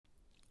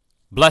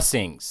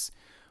Blessings.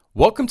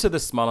 Welcome to the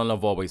Smile and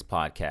Love Always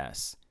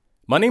podcast.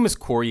 My name is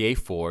Corey A.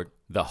 Ford,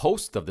 the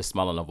host of the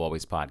Smile and Love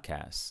Always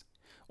podcast.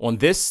 On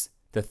this,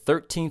 the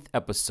 13th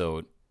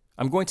episode,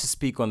 I'm going to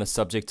speak on the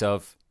subject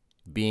of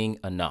being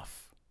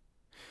enough.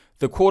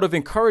 The quote of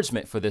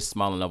encouragement for this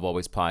Smile and Love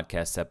Always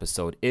podcast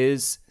episode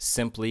is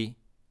simply,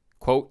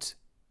 quote,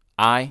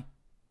 I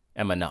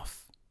am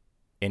enough,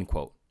 end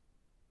quote.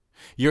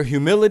 Your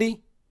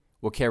humility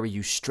will carry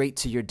you straight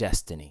to your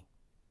destiny.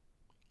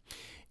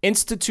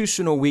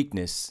 Institutional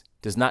weakness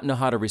does not know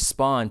how to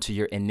respond to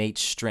your innate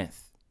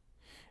strength.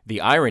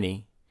 The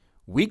irony,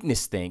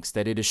 weakness thinks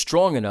that it is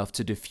strong enough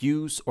to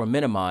diffuse or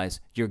minimize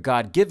your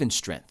God-given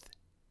strength.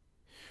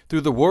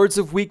 Through the words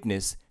of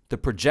weakness, the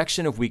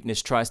projection of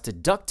weakness tries to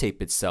duct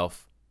tape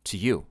itself to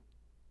you.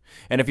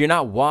 And if you're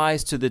not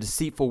wise to the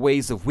deceitful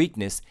ways of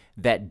weakness,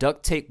 that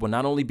duct tape will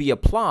not only be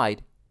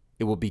applied,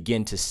 it will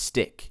begin to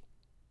stick.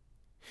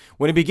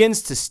 When it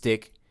begins to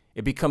stick,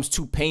 it becomes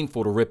too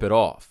painful to rip it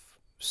off.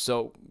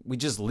 So we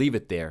just leave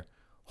it there,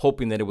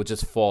 hoping that it will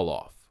just fall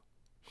off.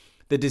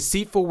 The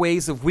deceitful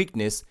ways of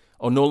weakness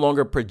are no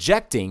longer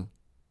projecting,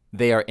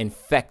 they are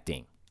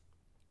infecting.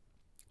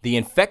 The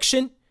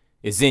infection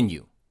is in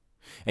you,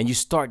 and you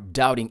start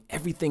doubting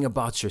everything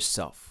about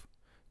yourself,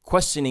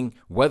 questioning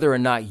whether or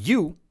not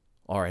you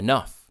are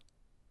enough.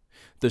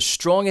 The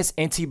strongest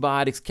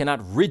antibiotics cannot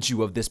rid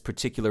you of this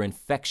particular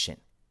infection.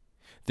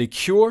 The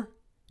cure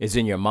is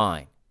in your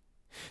mind.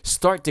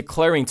 Start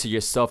declaring to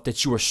yourself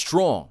that you are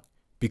strong,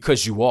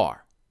 because you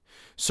are.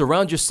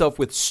 Surround yourself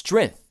with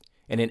strength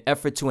in an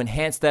effort to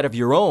enhance that of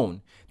your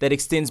own that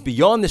extends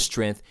beyond the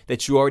strength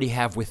that you already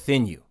have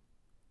within you.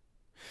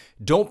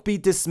 Don't be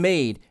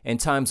dismayed in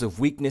times of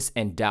weakness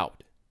and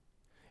doubt.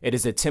 It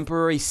is a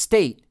temporary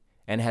state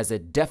and has a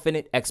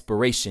definite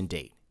expiration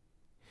date.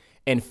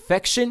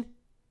 Infection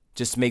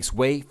just makes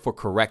way for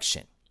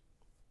correction.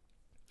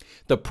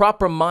 The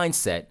proper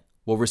mindset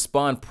will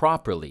respond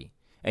properly,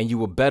 and you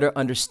will better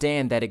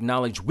understand that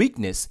acknowledged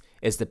weakness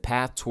is the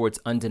path towards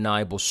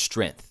undeniable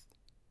strength.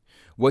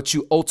 What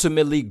you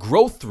ultimately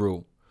grow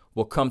through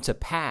will come to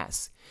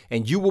pass,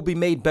 and you will be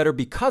made better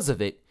because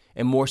of it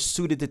and more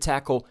suited to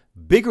tackle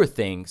bigger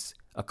things,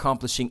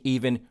 accomplishing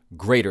even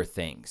greater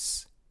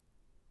things.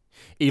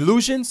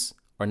 Illusions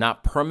are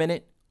not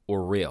permanent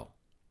or real.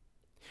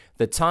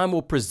 The time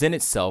will present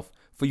itself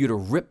for you to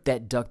rip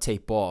that duct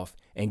tape off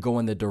and go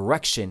in the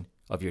direction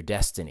of your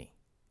destiny.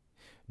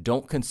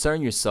 Don't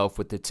concern yourself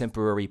with the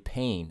temporary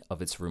pain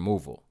of its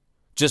removal.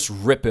 Just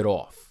rip it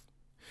off.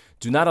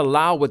 Do not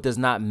allow what does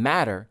not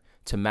matter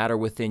to matter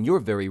within your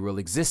very real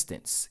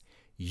existence.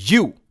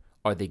 You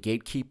are the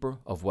gatekeeper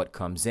of what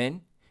comes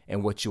in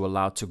and what you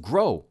allow to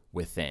grow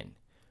within.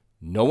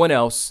 No one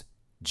else,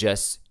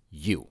 just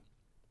you.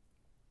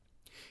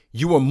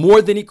 You are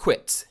more than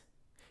equipped.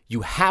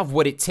 You have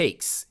what it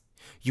takes.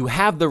 You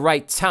have the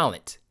right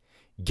talent.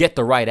 Get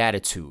the right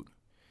attitude.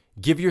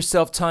 Give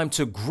yourself time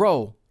to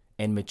grow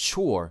and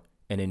mature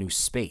in a new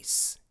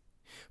space.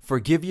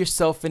 Forgive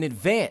yourself in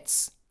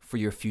advance for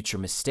your future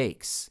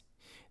mistakes.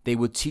 They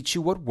will teach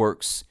you what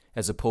works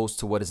as opposed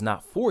to what is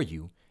not for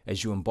you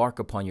as you embark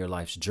upon your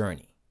life's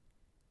journey.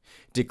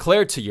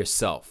 Declare to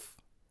yourself,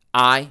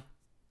 I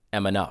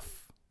am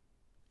enough.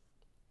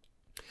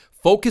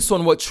 Focus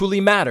on what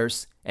truly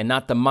matters and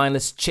not the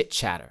mindless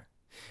chit-chatter.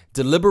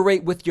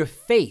 Deliberate with your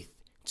faith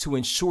to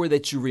ensure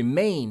that you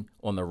remain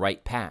on the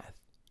right path.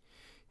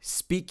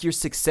 Speak your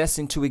success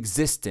into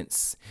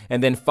existence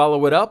and then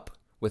follow it up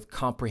with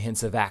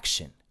comprehensive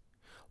action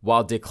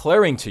while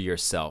declaring to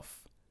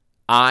yourself,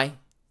 I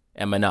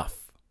am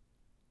enough.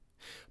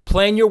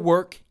 Plan your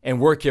work and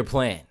work your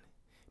plan.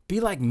 Be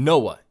like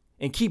Noah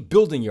and keep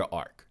building your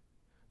ark.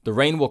 The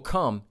rain will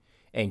come,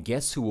 and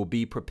guess who will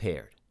be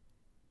prepared?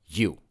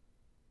 You.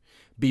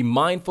 Be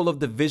mindful of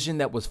the vision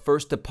that was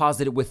first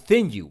deposited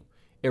within you,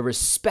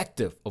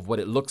 irrespective of what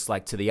it looks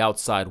like to the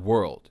outside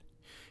world.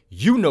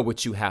 You know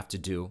what you have to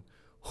do,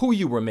 who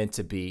you were meant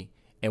to be,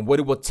 and what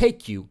it will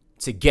take you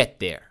to get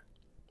there.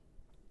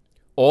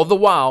 All the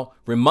while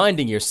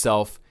reminding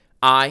yourself,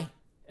 I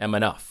am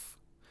enough.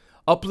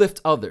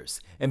 Uplift others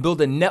and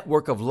build a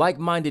network of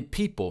like-minded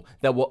people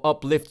that will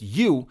uplift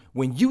you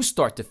when you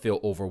start to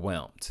feel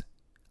overwhelmed.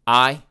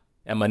 I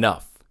am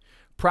enough.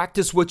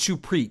 Practice what you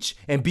preach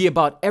and be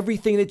about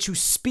everything that you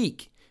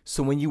speak.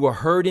 So when you are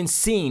heard and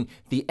seen,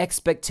 the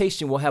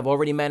expectation will have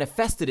already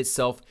manifested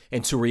itself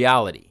into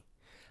reality.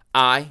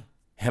 I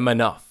am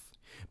enough.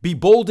 Be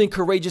bold and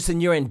courageous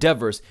in your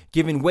endeavors,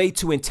 giving way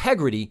to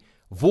integrity,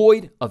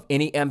 void of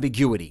any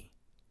ambiguity.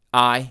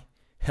 I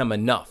am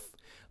enough.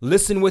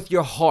 Listen with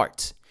your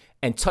heart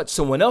and touch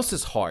someone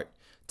else's heart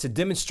to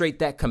demonstrate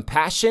that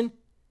compassion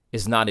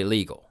is not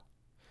illegal.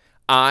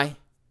 I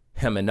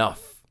am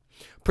enough.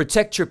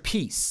 Protect your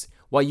peace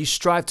while you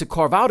strive to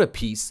carve out a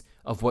piece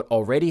of what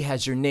already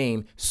has your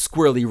name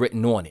squarely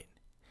written on it.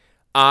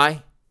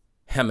 I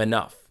am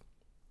enough.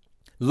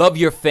 Love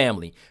your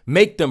family.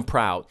 Make them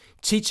proud,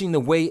 teaching the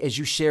way as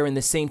you share in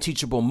the same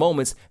teachable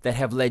moments that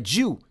have led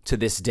you to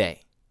this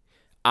day.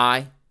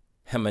 I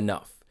am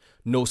enough.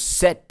 No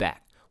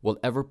setback will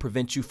ever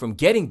prevent you from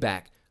getting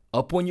back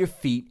up on your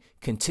feet,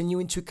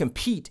 continuing to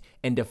compete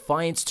in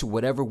defiance to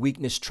whatever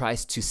weakness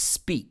tries to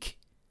speak.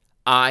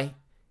 I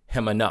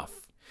am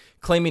enough.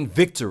 Claiming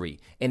victory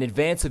in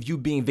advance of you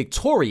being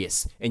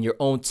victorious in your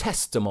own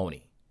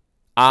testimony.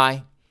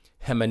 I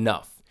am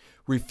enough.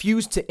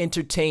 Refuse to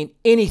entertain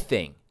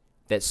anything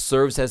that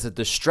serves as a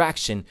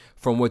distraction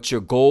from what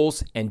your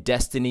goals and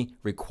destiny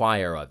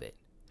require of it.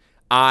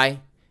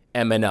 I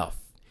am enough.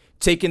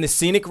 Taking the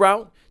scenic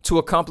route to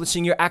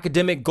accomplishing your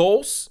academic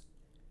goals?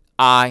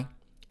 I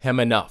am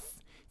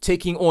enough.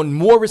 Taking on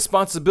more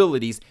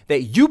responsibilities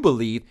that you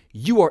believe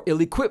you are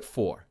ill-equipped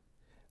for?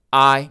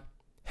 I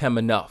am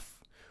enough.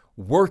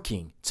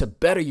 Working to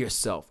better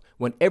yourself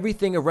when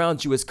everything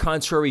around you is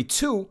contrary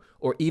to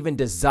or even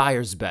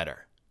desires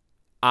better?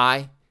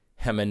 I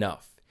am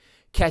enough.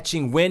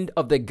 Catching wind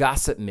of the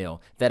gossip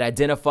mill that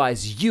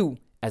identifies you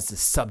as the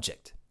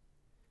subject?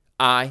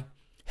 I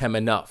am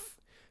enough.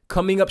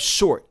 Coming up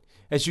short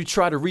as you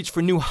try to reach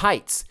for new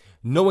heights,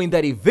 knowing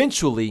that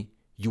eventually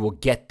you will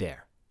get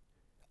there?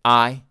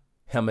 I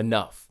am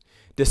enough.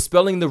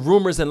 Dispelling the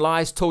rumors and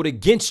lies told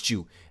against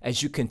you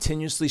as you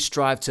continuously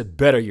strive to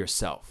better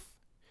yourself?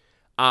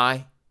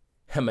 I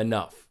am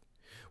enough.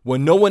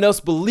 When no one else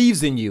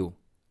believes in you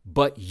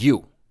but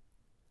you?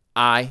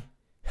 I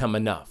am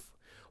enough.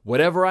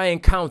 Whatever I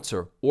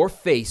encounter or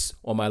face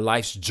on my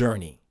life's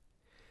journey?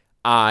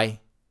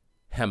 I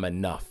am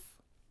enough.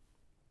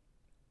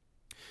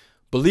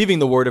 Believing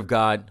the word of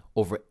God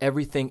over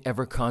everything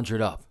ever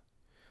conjured up,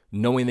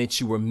 knowing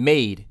that you were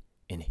made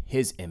in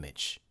his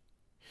image.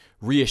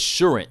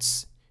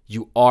 Reassurance,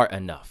 you are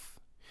enough.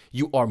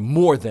 You are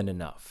more than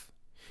enough.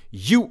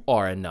 You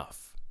are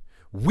enough.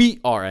 We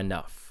are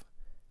enough.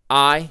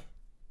 I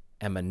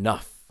am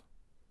enough.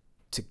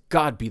 To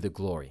God be the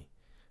glory.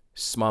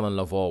 Smile and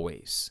love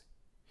always.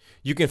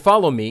 You can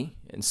follow me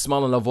and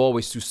Smile and Love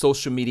Always through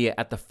social media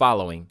at the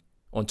following: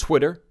 on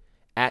Twitter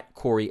at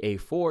Corey A.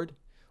 Ford,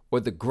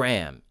 or the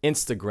Gram,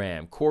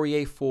 Instagram, Corey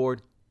A.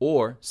 Ford,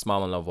 or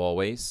Smile and Love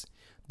Always,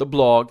 the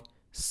blog,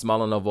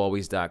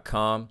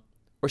 smileandlovealways.com,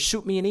 or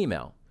shoot me an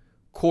email,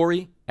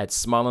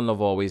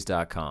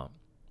 Corey@smileandlovealways.com.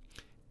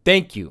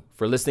 Thank you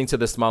for listening to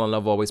the Smile and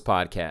Love Always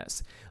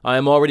podcast. I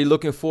am already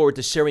looking forward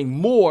to sharing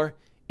more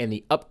in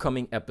the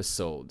upcoming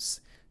episodes.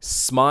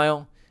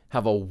 Smile.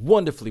 Have a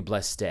wonderfully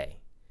blessed day.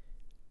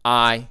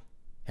 I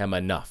am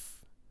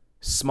enough.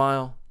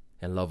 Smile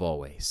and love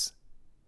always.